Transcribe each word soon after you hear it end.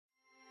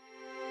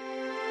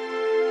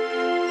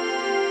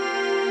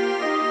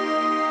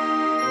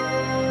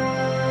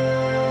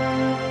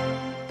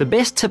The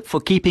best tip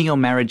for keeping your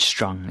marriage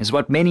strong is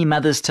what many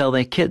mothers tell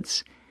their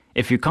kids.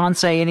 If you can't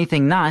say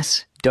anything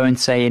nice, don't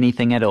say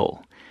anything at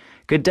all.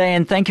 Good day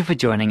and thank you for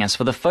joining us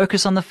for the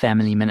Focus on the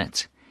Family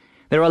Minute.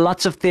 There are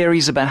lots of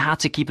theories about how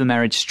to keep a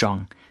marriage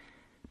strong.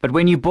 But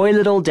when you boil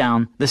it all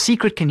down, the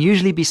secret can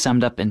usually be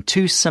summed up in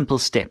 2 simple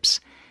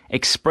steps.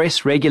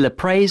 Express regular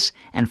praise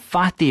and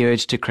fight the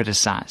urge to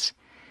criticize.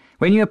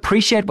 When you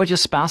appreciate what your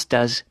spouse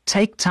does,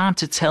 take time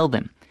to tell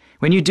them.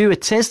 When you do,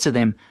 it says to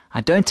them,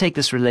 I don't take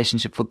this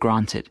relationship for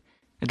granted.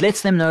 It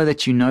lets them know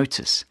that you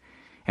notice.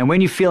 And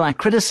when you feel like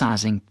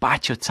criticizing,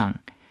 bite your tongue.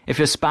 If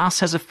your spouse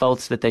has a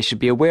fault that they should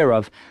be aware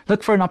of,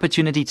 look for an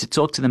opportunity to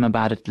talk to them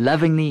about it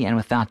lovingly and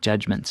without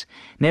judgment.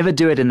 Never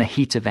do it in the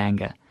heat of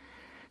anger.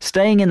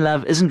 Staying in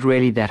love isn't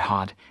really that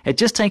hard. It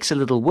just takes a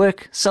little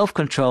work,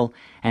 self-control,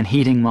 and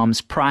heeding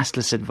Mom's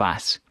priceless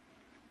advice.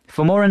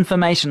 For more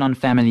information on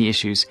family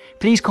issues,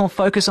 please call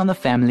Focus on the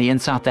Family in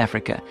South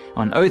Africa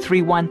on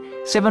 031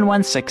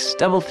 716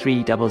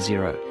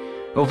 3300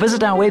 or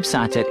visit our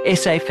website at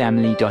safamily.co.za.